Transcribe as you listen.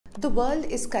The world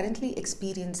is currently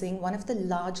experiencing one of the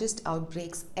largest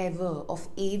outbreaks ever of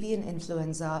avian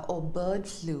influenza or bird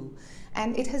flu,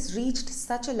 and it has reached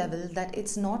such a level that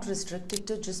it's not restricted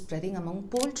to just spreading among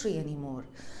poultry anymore.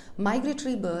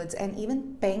 Migratory birds and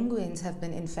even penguins have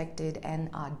been infected and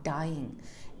are dying,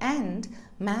 and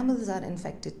mammals are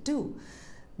infected too.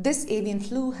 This avian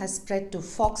flu has spread to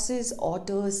foxes,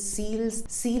 otters, seals,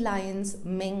 sea lions,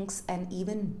 minks, and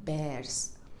even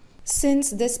bears. Since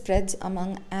this spreads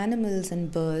among animals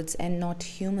and birds and not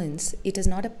humans, it is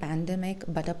not a pandemic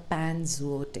but a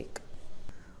pan-zoonotic.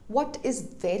 What is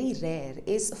very rare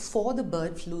is for the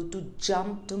bird flu to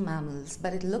jump to mammals,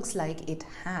 but it looks like it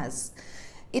has.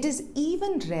 It is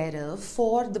even rarer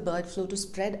for the bird flu to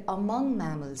spread among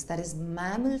mammals, that is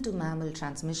mammal to mammal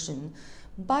transmission,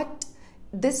 but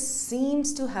this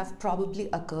seems to have probably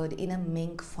occurred in a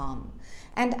mink farm.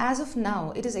 And as of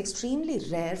now, it is extremely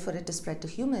rare for it to spread to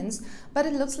humans, but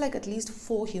it looks like at least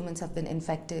 4 humans have been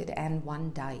infected and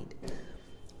 1 died.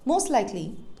 Most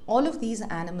likely, all of these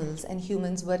animals and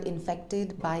humans were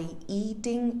infected by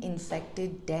eating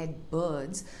infected dead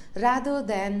birds rather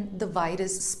than the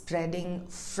virus spreading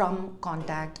from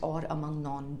contact or among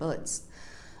non-birds.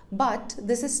 But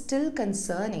this is still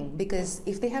concerning because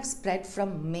if they have spread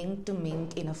from mink to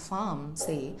mink in a farm,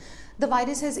 say, the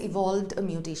virus has evolved a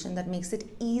mutation that makes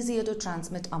it easier to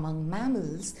transmit among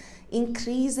mammals,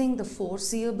 increasing the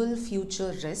foreseeable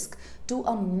future risk to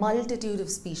a multitude of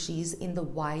species in the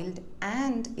wild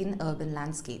and in urban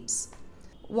landscapes.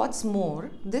 What's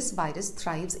more, this virus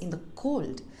thrives in the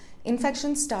cold.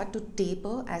 Infections start to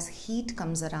taper as heat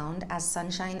comes around, as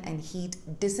sunshine and heat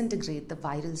disintegrate the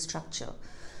viral structure.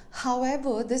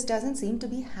 However, this doesn't seem to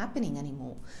be happening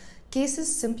anymore.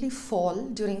 Cases simply fall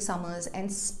during summers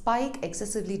and spike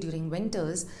excessively during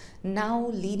winters, now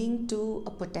leading to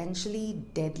a potentially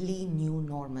deadly new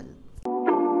normal.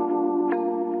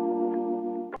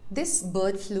 This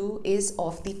bird flu is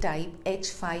of the type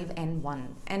H5N1,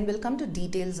 and we'll come to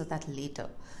details of that later.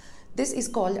 This is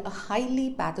called a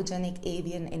highly pathogenic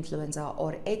avian influenza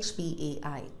or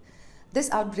HPAI. This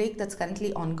outbreak that's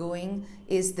currently ongoing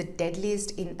is the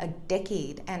deadliest in a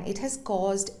decade, and it has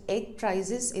caused egg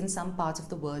prices in some parts of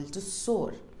the world to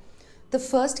soar. The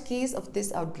first case of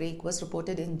this outbreak was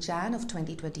reported in Jan of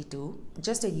 2022,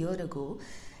 just a year ago,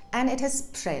 and it has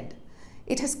spread.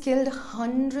 It has killed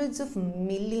hundreds of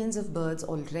millions of birds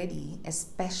already,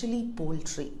 especially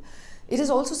poultry. It has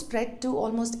also spread to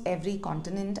almost every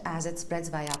continent as it spreads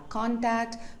via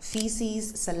contact,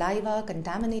 feces, saliva,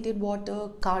 contaminated water,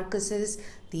 carcasses,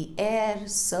 the air,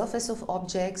 surface of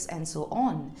objects, and so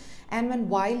on. And when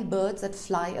wild birds that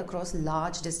fly across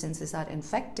large distances are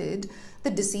infected,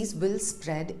 the disease will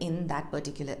spread in that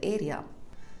particular area.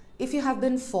 If you have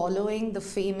been following the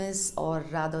famous, or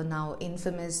rather now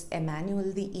infamous,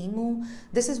 Emmanuel the emu,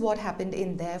 this is what happened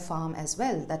in their farm as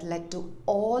well, that led to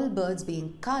all birds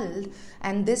being culled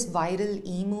and this viral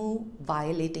emu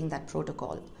violating that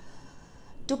protocol.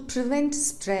 To prevent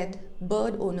spread,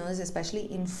 bird owners,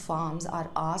 especially in farms, are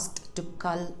asked to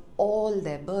cull all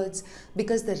their birds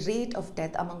because the rate of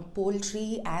death among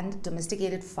poultry and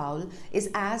domesticated fowl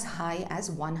is as high as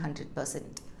 100%.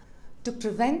 To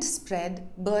prevent spread,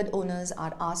 bird owners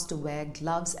are asked to wear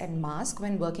gloves and masks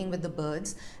when working with the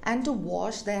birds and to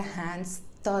wash their hands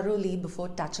thoroughly before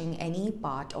touching any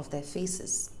part of their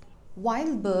faces.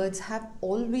 Wild birds have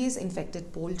always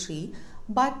infected poultry,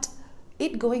 but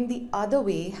it going the other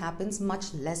way happens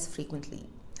much less frequently.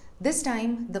 This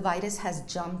time, the virus has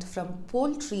jumped from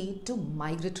poultry to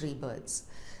migratory birds.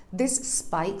 This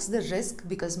spikes the risk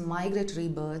because migratory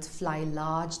birds fly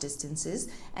large distances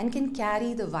and can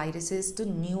carry the viruses to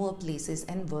newer places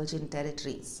and virgin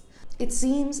territories. It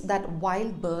seems that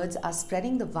wild birds are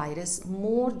spreading the virus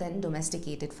more than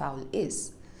domesticated fowl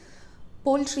is.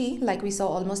 Poultry, like we saw,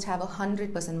 almost have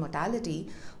 100% mortality,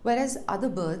 whereas other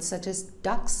birds such as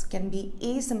ducks can be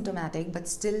asymptomatic but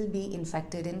still be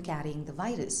infected and carrying the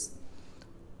virus.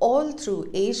 All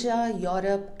through Asia,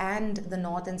 Europe, and the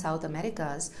North and South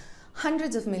Americas,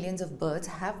 hundreds of millions of birds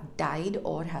have died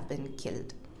or have been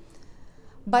killed.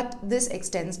 But this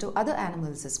extends to other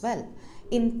animals as well.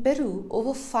 In Peru,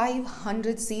 over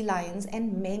 500 sea lions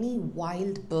and many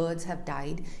wild birds have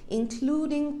died,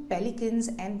 including pelicans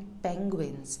and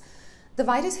penguins. The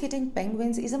virus hitting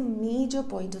penguins is a major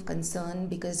point of concern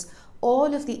because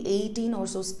all of the 18 or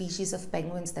so species of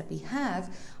penguins that we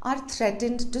have are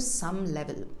threatened to some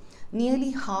level.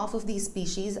 Nearly half of these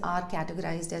species are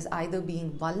categorized as either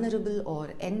being vulnerable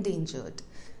or endangered.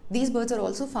 These birds are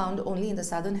also found only in the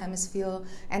southern hemisphere,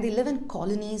 and they live in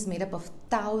colonies made up of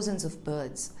thousands of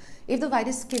birds. If the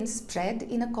virus can spread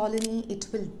in a colony, it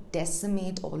will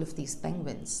decimate all of these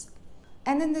penguins.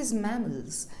 And then there's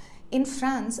mammals. In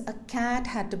France, a cat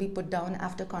had to be put down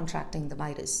after contracting the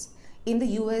virus. In the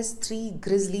US, 3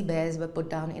 grizzly bears were put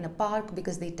down in a park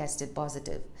because they tested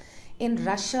positive. In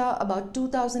Russia, about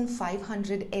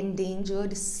 2,500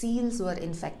 endangered seals were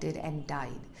infected and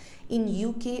died. In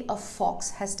UK, a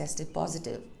fox has tested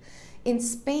positive. In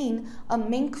Spain, a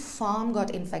mink farm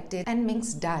got infected and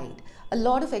minks died. A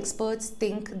lot of experts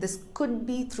think this could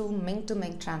be through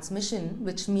mink-to-mink transmission,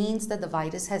 which means that the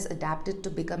virus has adapted to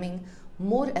becoming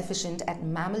more efficient at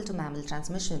mammal-to-mammal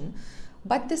transmission,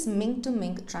 but this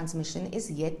mink-to-mink transmission is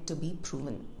yet to be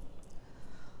proven.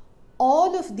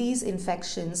 All of these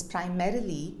infections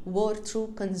primarily were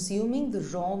through consuming the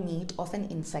raw meat of an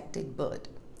infected bird.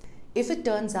 If it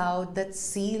turns out that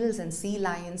seals and sea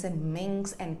lions and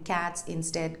minks and cats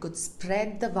instead could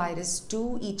spread the virus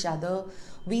to each other,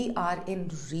 we are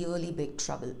in really big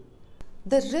trouble.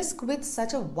 The risk with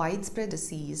such a widespread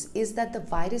disease is that the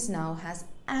virus now has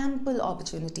ample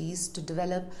opportunities to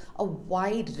develop a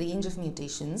wide range of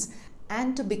mutations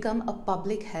and to become a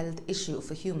public health issue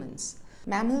for humans.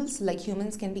 Mammals, like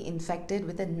humans, can be infected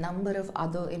with a number of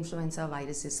other influenza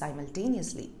viruses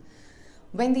simultaneously.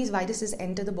 When these viruses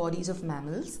enter the bodies of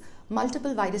mammals,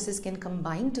 multiple viruses can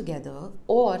combine together,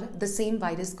 or the same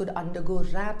virus could undergo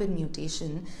rapid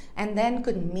mutation and then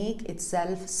could make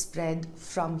itself spread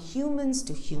from humans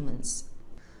to humans.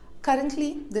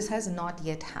 Currently, this has not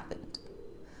yet happened.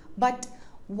 But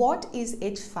what is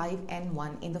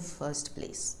H5N1 in the first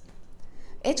place?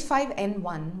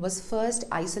 H5N1 was first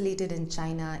isolated in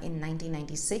China in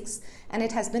 1996, and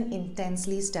it has been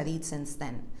intensely studied since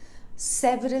then.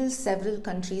 Several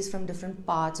countries from different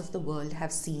parts of the world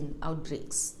have seen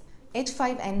outbreaks.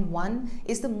 H5N1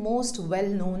 is the most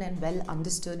well-known and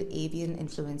well-understood avian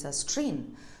influenza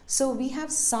strain, so we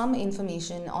have some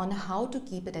information on how to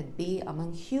keep it at bay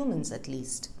among humans at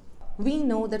least. We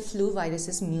know that flu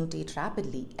viruses mutate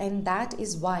rapidly, and that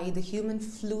is why the human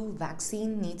flu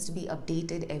vaccine needs to be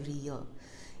updated every year.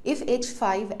 If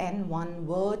H5N1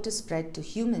 were to spread to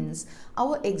humans,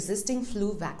 our existing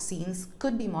flu vaccines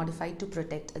could be modified to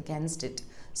protect against it,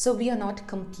 so we are not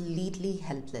completely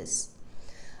helpless.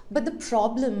 But the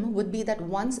problem would be that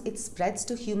once it spreads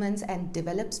to humans and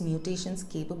develops mutations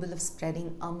capable of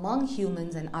spreading among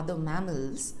humans and other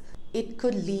mammals, it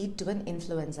could lead to an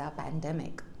influenza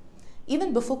pandemic.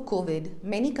 Even before COVID,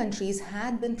 many countries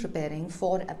had been preparing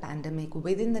for a pandemic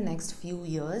within the next few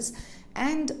years,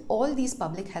 and all these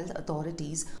public health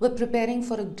authorities were preparing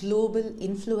for a global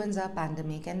influenza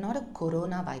pandemic and not a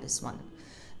coronavirus one.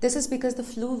 This is because the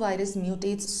flu virus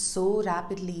mutates so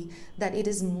rapidly that it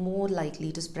is more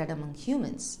likely to spread among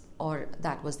humans, or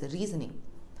that was the reasoning.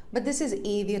 But this is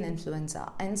avian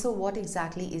influenza, and so what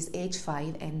exactly is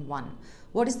H5N1?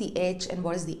 What is the H and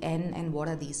what is the N, and what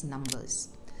are these numbers?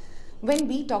 When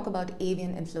we talk about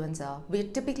avian influenza, we're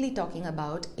typically talking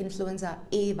about influenza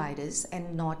A virus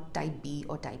and not type B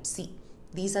or type C.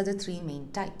 These are the 3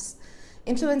 main types.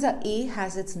 Influenza A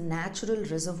has its natural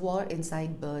reservoir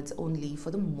inside birds only for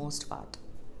the most part.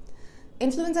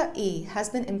 Influenza A has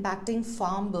been impacting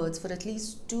farm birds for at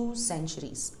least 2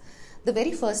 centuries. The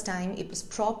very first time it was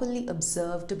properly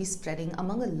observed to be spreading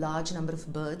among a large number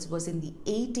of birds was in the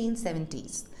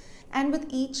 1870s. And with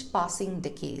each passing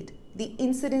decade, the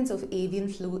incidence of avian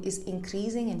flu is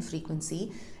increasing in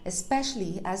frequency,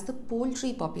 especially as the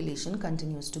poultry population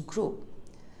continues to grow.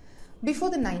 Before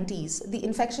the 90s, the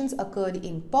infections occurred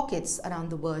in pockets around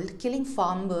the world, killing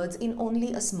farm birds in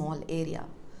only a small area.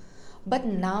 But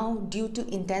now, due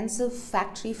to intensive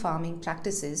factory farming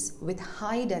practices with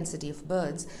high density of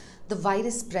birds, the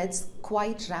virus spreads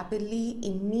quite rapidly,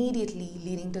 immediately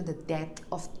leading to the death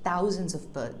of thousands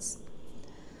of birds.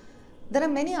 There are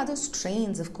many other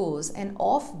strains, of course, and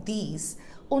of these,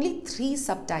 only 3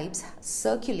 subtypes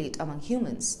circulate among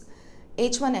humans.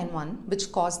 H1N1,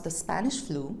 which caused the Spanish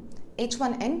flu,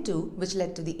 H1N2, which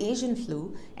led to the Asian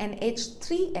flu, and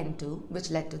H3N2, which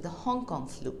led to the Hong Kong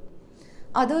flu.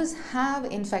 Others have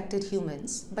infected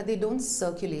humans, but they don't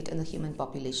circulate in the human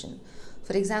population.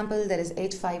 For example, there is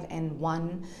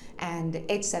H5N1 and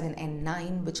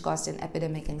H7N9, which caused an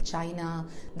epidemic in China.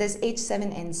 There's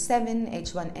H7N7,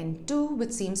 H1N2,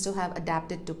 which seems to have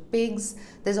adapted to pigs.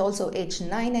 There's also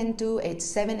H9N2,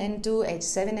 H7N2,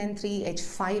 H7N3,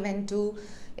 H5N2,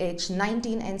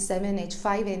 H19N7,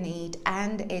 H5N8,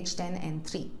 and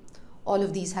H10N3. All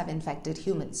of these have infected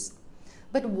humans.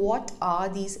 But what are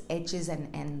these H's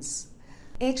and N's?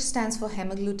 H stands for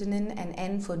hemagglutinin and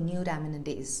N for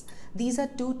neuraminidase. These are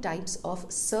 2 types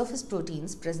of surface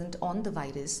proteins present on the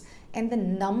virus, and the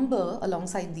number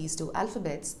alongside these 2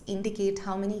 alphabets indicate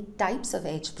how many types of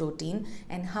H protein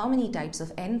and how many types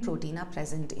of N protein are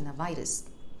present in a virus.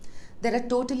 There are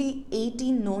totally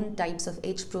 18 known types of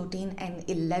H protein and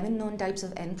 11 known types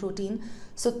of N protein.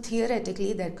 So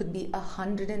theoretically, there could be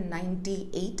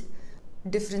 198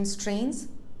 different strains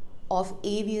of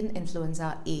avian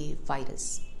influenza A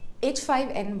virus.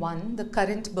 H5N1, the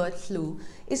current bird flu,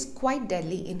 is quite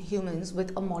deadly in humans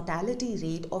with a mortality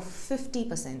rate of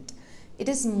 50%. It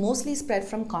is mostly spread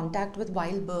from contact with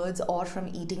wild birds or from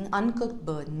eating uncooked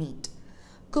bird meat.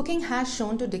 Cooking has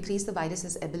shown to decrease the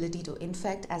virus's ability to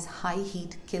infect as high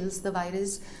heat kills the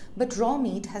virus, but raw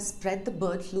meat has spread the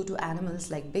bird flu to animals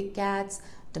like big cats,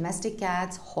 domestic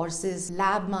cats, horses,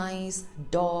 lab mice,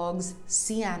 dogs,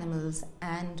 sea animals,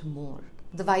 and more.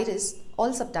 The virus,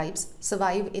 all subtypes,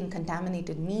 survive in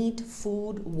contaminated meat,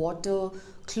 food, water,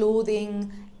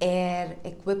 clothing, air,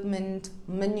 equipment,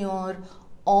 manure,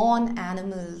 on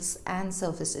animals and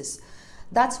surfaces.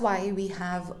 That's why we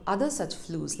have other such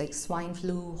flus like swine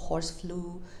flu, horse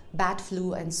flu, bat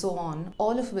flu, and so on,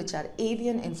 all of which are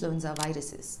avian influenza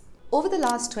viruses. Over the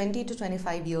last 20 to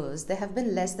 25 years, there have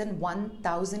been less than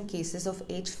 1,000 cases of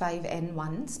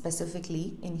H5N1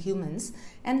 specifically in humans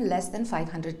and less than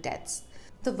 500 deaths.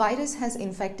 The virus has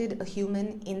infected a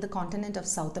human in the continent of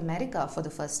South America for the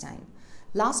first time.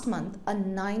 Last month, a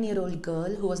 9-year-old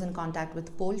girl who was in contact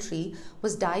with poultry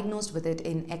was diagnosed with it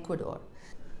in Ecuador.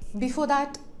 Before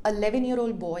that, a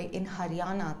 11-year-old boy in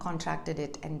Haryana contracted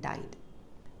it and died.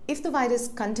 If the virus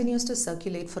continues to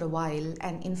circulate for a while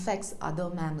and infects other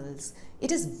mammals,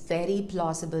 it is very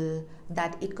plausible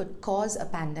that it could cause a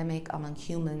pandemic among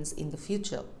humans in the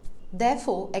future.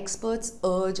 Therefore, experts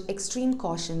urge extreme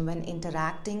caution when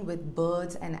interacting with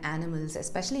birds and animals,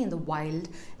 especially in the wild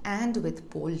and with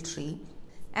poultry.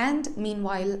 And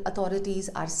meanwhile, authorities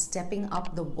are stepping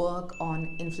up the work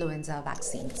on influenza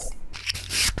vaccines.